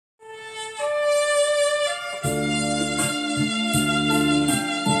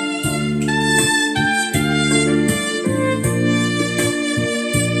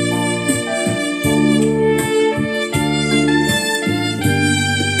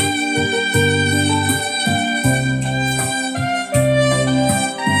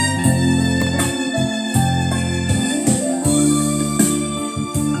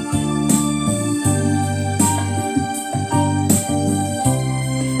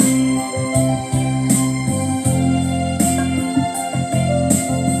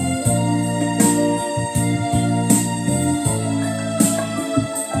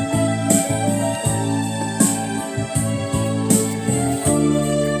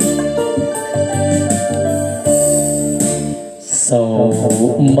sầu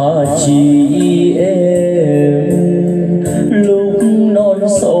mà chi em lúc non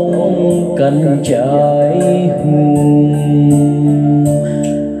sông cằn trái hùng.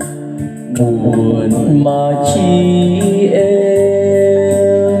 Buồn mà chi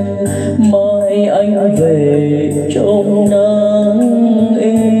em mai anh về trong nắng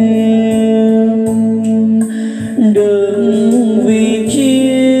em. Đừng vì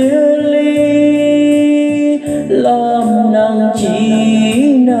chia ly làm nàng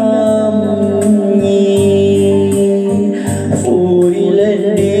chỉ nam nhi. Vui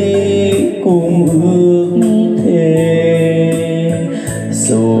lên đi cùng ước thề,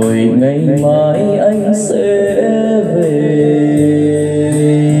 rồi ngày mai anh sẽ về.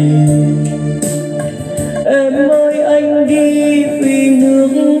 Em ơi anh đi vì nước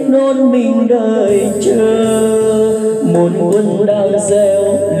non mình đợi chờ. Một quân đang gieo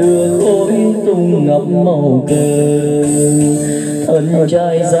lửa khói tung ngập màu cờ. Thân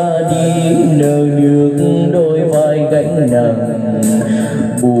trai ra đi nở nước đôi vai gánh nặng.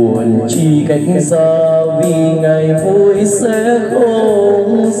 Buồn chi cách xa vì ngày vui sẽ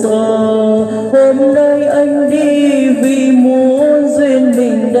không xa. Hôm nay anh đi vì muốn duyên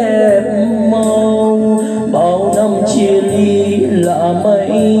mình đẹp màu. Bao năm chia ly lạ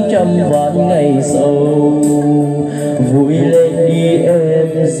mấy trăm vạn ngày sau. Vui lên đi em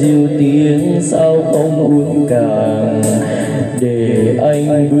dịu tiếng sao không uống càng. Để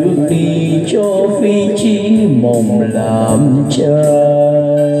anh bước đi cho phi chí mộng làm trai.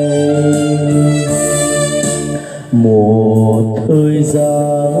 Một thời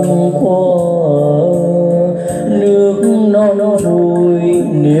gian qua nước non vui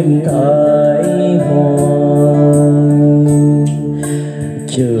niềm thái hoang.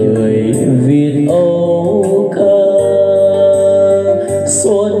 Trời Việt âu ca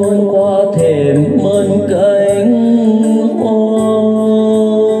xuân qua thềm mơn cánh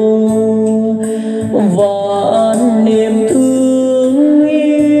và niềm thương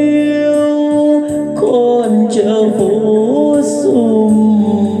yêu con chờ phố sum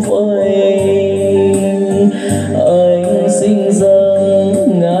vầy. Anh xinh rằng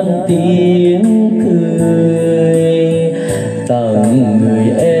ngàn tiếng cười tặng người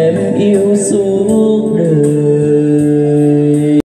em yêu suốt